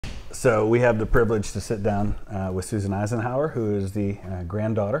So we have the privilege to sit down with Susan Eisenhower, who is the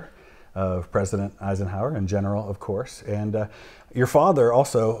granddaughter of President Eisenhower and General, of course. And your father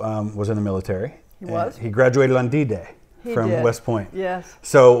also was in the military. He was? He graduated on D-Day from West Point. Yes.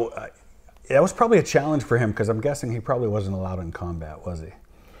 So that was probably a challenge for him, because I'm guessing he probably wasn't allowed in combat, was he?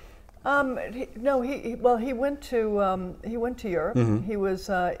 No, he went to Europe. Mm-hmm. He was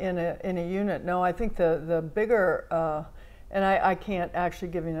in a unit. No, I think the bigger, and I can't actually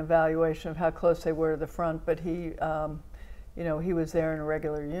give you an evaluation of how close they were to the front, but he, he was there in a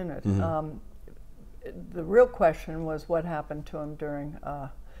regular unit. Mm-hmm. The real question was what happened to him during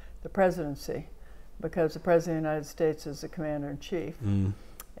the presidency, because the President of the United States is the Commander-in-Chief. Mm.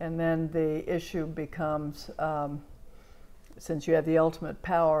 And then the issue becomes, since you have the ultimate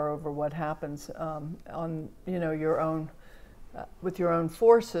power over what happens on your own, with your own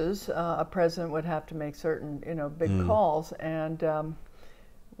forces, a president would have to make certain big calls. And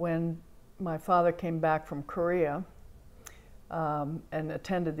when my father came back from Korea and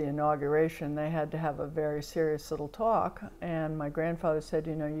attended the inauguration, they had to have a very serious little talk. And my grandfather said,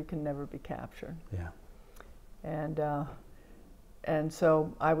 you can never be captured. Yeah. And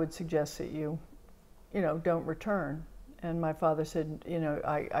so I would suggest that you don't return. And my father said,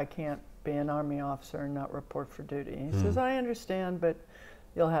 I can't be an Army officer and not report for duty. He says, I understand, but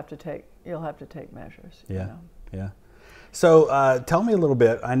you'll have to take measures. Yeah, yeah. So tell me a little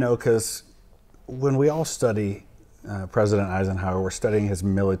bit. I know, because when we all study President Eisenhower, we're studying his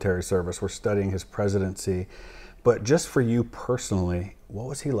military service, we're studying his presidency. But just for you personally, what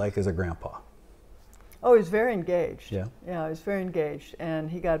was he like as a grandpa? Oh, he was very engaged. Yeah. Yeah, he was very engaged, and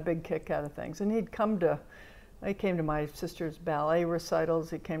he got a big kick out of things. And he came to my sister's ballet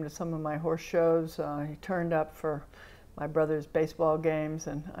recitals. He came to some of my horse shows. He turned up for my brother's baseball games,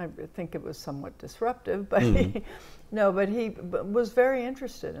 and I think it was somewhat disruptive. But he was very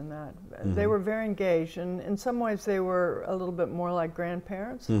interested in that. Mm-hmm. They were very engaged, and in some ways they were a little bit more like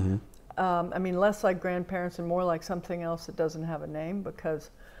grandparents. Mm-hmm. Less like grandparents and more like something else that doesn't have a name,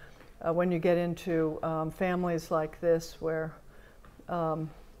 because when you get into families like this, where the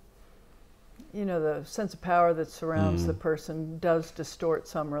sense of power that surrounds the person does distort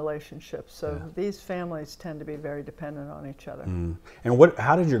some relationships. So these families tend to be very dependent on each other. Mm. And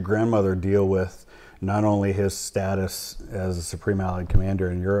how did your grandmother deal with not only his status as a Supreme Allied Commander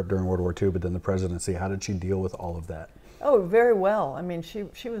in Europe during World War II, but then the presidency? How did she deal with all of that? Oh, very well.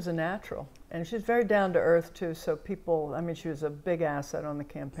 She was a natural. And she's very down to earth too, so she was a big asset on the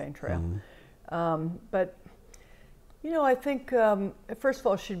campaign trail. Mm-hmm. But I think, first of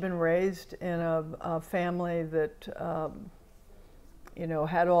all, she'd been raised in a family that,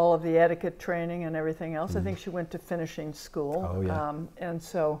 had all of the etiquette training and everything else. I think she went to finishing school. Oh, yeah. And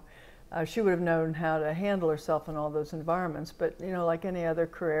so she would have known how to handle herself in all those environments. But, like any other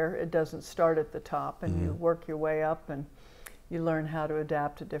career, it doesn't start at the top, and you work your way up, and you learn how to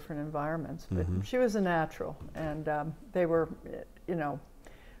adapt to different environments. But she was a natural, and they were,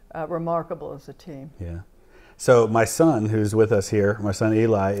 remarkable as a team. Yeah. So my son, who's with us here, my son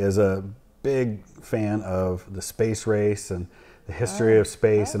Eli, is a big fan of the space race and the history of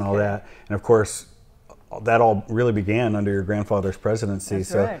space and all that. And of course, that all really began under your grandfather's presidency. That's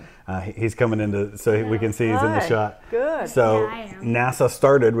so right. He's coming into, so we can see he's in the shot. Good. So NASA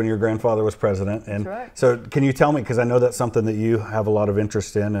started when your grandfather was president. And that's right. So can you tell me, because I know that's something that you have a lot of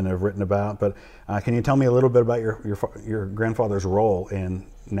interest in and have written about, but can you tell me a little bit about your grandfather's role in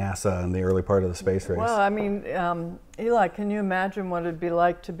NASA in the early part of the space race? Well, Eli, can you imagine what it'd be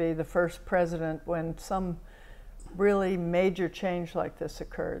like to be the first president when some really major change like this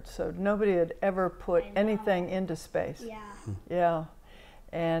occurred? So nobody had ever put anything into space. Yeah. Yeah.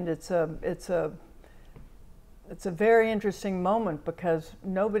 And it's a very interesting moment, because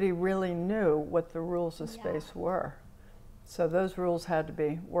nobody really knew what the rules of space were. So those rules had to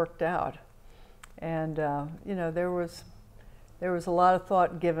be worked out. And there was a lot of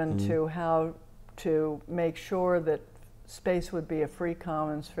thought given to how to make sure that space would be a free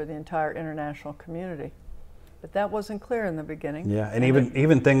commons for the entire international community. But that wasn't clear in the beginning. Yeah, and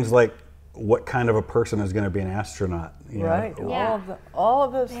even things like what kind of a person is going to be an astronaut. Right, Yeah. all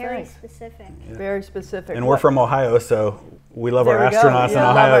of those Very things. specific. Yeah. Very specific. And we're from Ohio, so we love There our we go. astronauts in Yeah,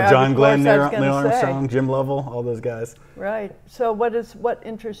 Ohio. love John of Glenn, course, I was Neil gonna say. Armstrong, Jim Lovell, all those guys. Right. So what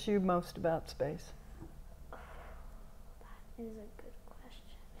interests you most about space? That is a good question.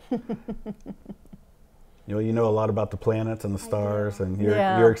 You know a lot about the planets and the stars, and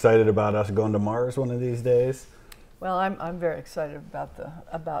Yeah. you're excited about us going to Mars one of these days. Well, I'm very excited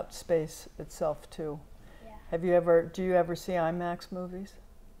about space itself too. Yeah. Do you ever see IMAX movies?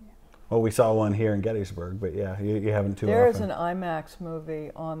 Well, we saw one here in Gettysburg, but yeah, you haven't too There is often. an IMAX movie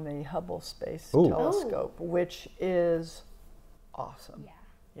on the Hubble Space Ooh. Telescope, which is awesome. Yeah.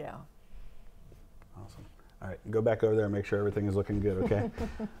 Yeah. Awesome. All right, go back over there and make sure everything is looking good, okay?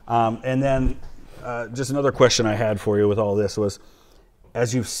 And then just another question I had for you with all this was,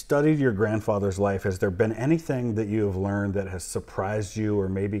 as you've studied your grandfather's life, has there been anything that you have learned that has surprised you or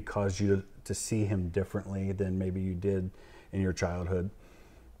maybe caused you to see him differently than maybe you did in your childhood?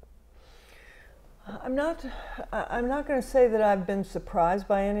 I'm not going to say that I've been surprised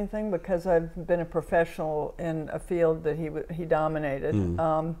by anything, because I've been a professional in a field that he dominated.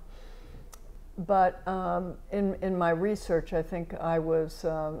 But in my research, I think I was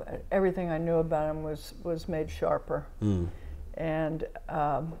everything I knew about him was made sharper, and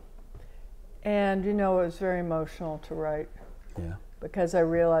you know, it was very emotional to write, because I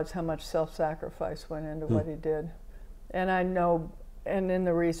realized how much self-sacrifice went into what he did, and I know. And in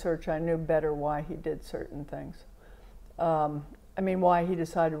the research, I knew better why he did certain things. I mean, why he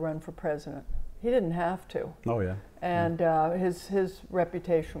decided to run for president. He didn't have to. Oh, yeah. And his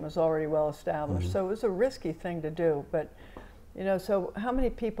reputation was already well established. So it was a risky thing to do. But, you know, so how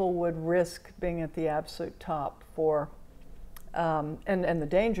many people would risk being at the absolute top for, and the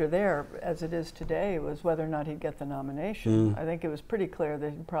danger there, as it is today, was whether or not he'd get the nomination. I think it was pretty clear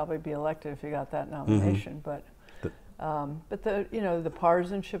that he'd probably be elected if he got that nomination. But the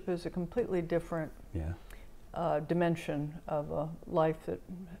partisanship is a completely different dimension of a life that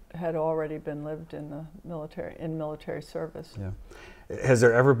had already been lived in the military service. Yeah. Has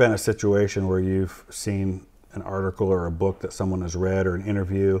there ever been a situation where you've seen an article or a book that someone has read or an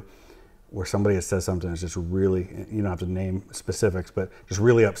interview where somebody has said something that's just really, you don't have to name specifics, but just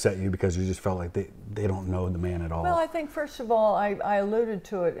really upset you because you just felt like they don't know the man at all? Well, I think first of all, I alluded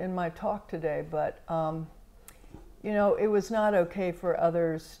to it in my talk today, but you know, it was not okay for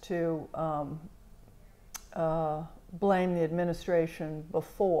others to blame the administration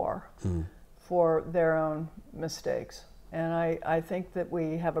before for their own mistakes. And I think that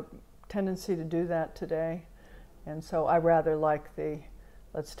we have a tendency to do that today. And so I rather like the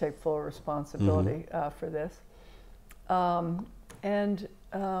let's take full responsibility for this. I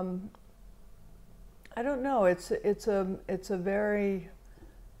don't know, it's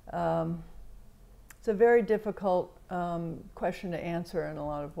a very difficult question to answer in a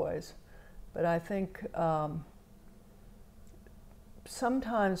lot of ways. But I think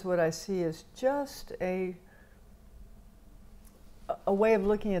sometimes what I see is just a way of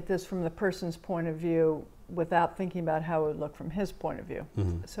looking at this from the person's point of view without thinking about how it would look from his point of view.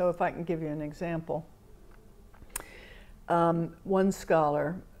 So if I can give you an example. One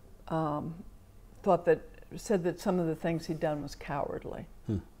scholar said that some of the things he'd done was cowardly.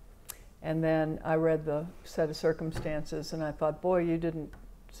 And then I read the set of circumstances and I thought, boy, you didn't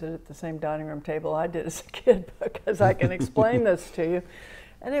sit at the same dining room table I did as a kid, because I can explain this to you.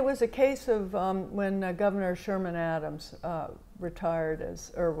 And it was a case of when Governor Sherman Adams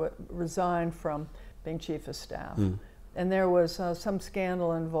resigned from being chief of staff. And there was some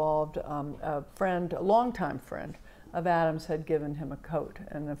scandal involved. A longtime friend of Adams had given him a coat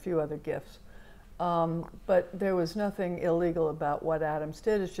and a few other gifts. But there was nothing illegal about what Adams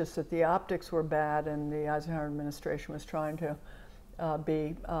did. It's just that the optics were bad, and the Eisenhower administration was trying to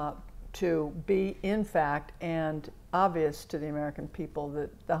be in fact and obvious to the American people that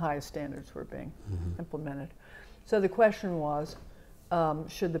the highest standards were being implemented. So the question was,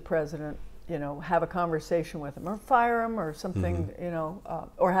 should the president, you know, have a conversation with him, or fire him, or something, you know,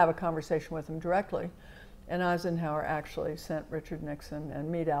 or have a conversation with him directly? And Eisenhower actually sent Richard Nixon and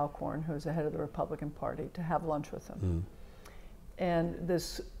Meade Alcorn, who was the head of the Republican Party, to have lunch with him. And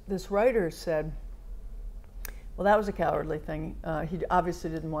this writer said, well, that was a cowardly thing. He obviously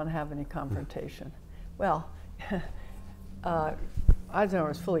didn't want to have any confrontation. Well, Eisenhower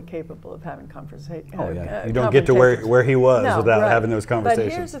was fully capable of having conversation. Oh, yeah. You don't get to where he was without having those conversations.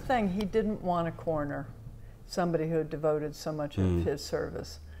 But here's the thing. He didn't want to corner somebody who had devoted so much of his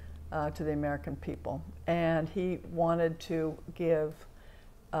service to the American people. And he wanted to give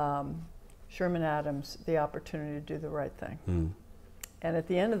Sherman Adams the opportunity to do the right thing. And at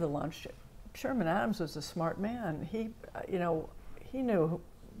the end of the lunch, Sherman Adams was a smart man. He knew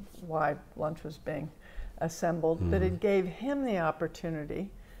why lunch was being assembled, but it gave him the opportunity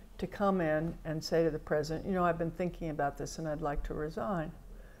to come in and say to the president, you know, I've been thinking about this and I'd like to resign.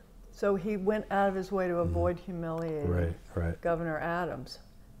 So he went out of his way to avoid humiliating Governor Adams.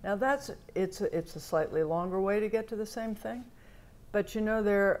 Now it's a slightly longer way to get to the same thing, but you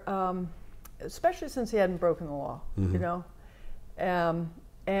know, especially since he hadn't broken the law, you know,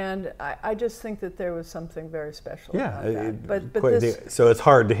 And I just think that there was something very special about that. But so it's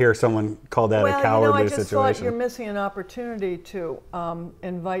hard to hear someone call that a cowardly I just situation. thought you're missing an opportunity to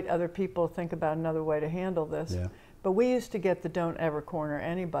invite other people to think about another way to handle this. Yeah. But we used to get the don't ever corner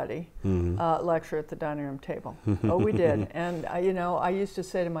anybody lecture at the dining room table. Oh, we did. And I used to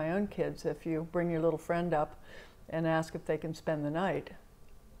say to my own kids, if you bring your little friend up and ask if they can spend the night,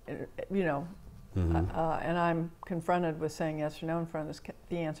 and I'm confronted with saying yes or no in front of this,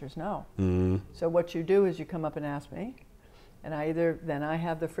 the answer is no. So what you do is you come up and ask me, and then I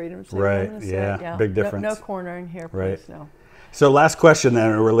have the freedom to say, right, big difference. No cornering here, please, no. So last question then,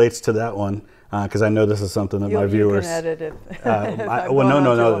 it relates to that one, because I know this is something that my viewers... You can edit it.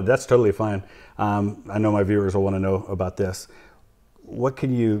 No, that's totally fine. I know my viewers will want to know about this. What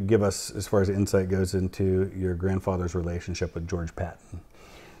can you give us as far as insight goes into your grandfather's relationship with George Patton?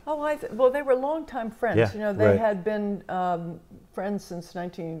 Oh, well, they were longtime friends. Yeah, They had been friends since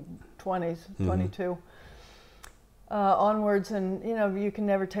 1920s, 22 onwards, and you can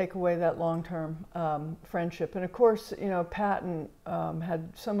never take away that long-term friendship. And of course, Patton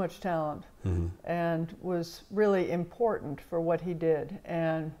had so much talent and was really important for what he did,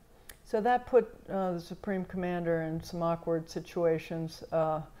 and so that put the Supreme Commander in some awkward situations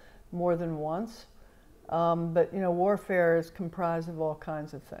more than once. But warfare is comprised of all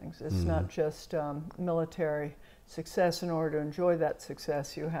kinds of things. It's not just military success. In order to enjoy that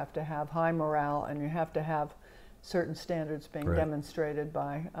success, you have to have high morale, and you have to have certain standards being demonstrated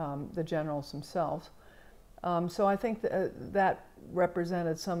by the generals themselves. So I think that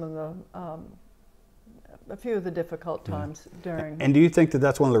represented some of the a few of the difficult times during. And do you think that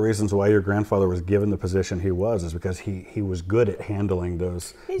that's one of the reasons why your grandfather was given the position he was, is because he was good at handling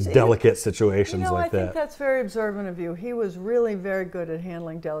those delicate situations like that? I think that's very observant of you. He was really very good at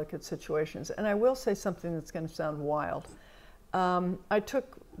handling delicate situations. And I will say something that's going to sound wild. I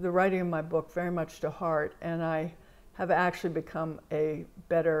took the writing of my book very much to heart, and I have actually become a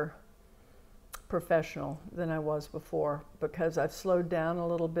better professional than I was before, because I've slowed down a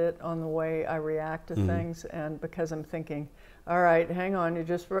little bit on the way I react to things, and because I'm thinking, all right, hang on, you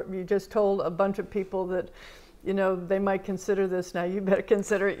just told a bunch of people that they might consider this, now you better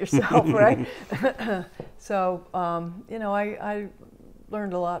consider it yourself, right? So I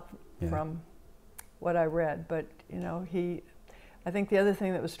learned a lot from what I read, but I think the other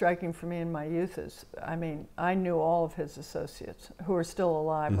thing that was striking for me in my youth is, I knew all of his associates who are still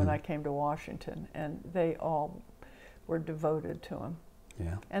alive when I came to Washington, and they all were devoted to him.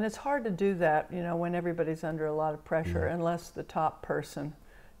 Yeah. And it's hard to do that, when everybody's under a lot of pressure, unless the top person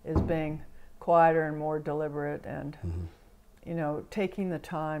is being quieter and more deliberate and, taking the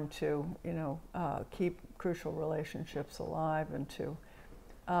time to, keep crucial relationships alive and to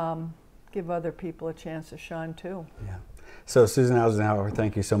give other people a chance to shine too. Yeah. So Susan Eisenhower,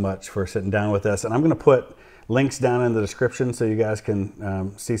 thank you so much for sitting down with us. And I'm going to put links down in the description so you guys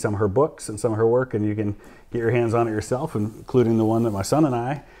can see some of her books and some of her work, and you can get your hands on it yourself, including the one that my son and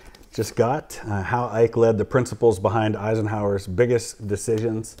I just got, How Ike Led the Principles Behind Eisenhower's Biggest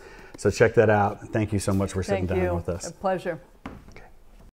Decisions. So check that out. Thank you so much for sitting down with us. A pleasure.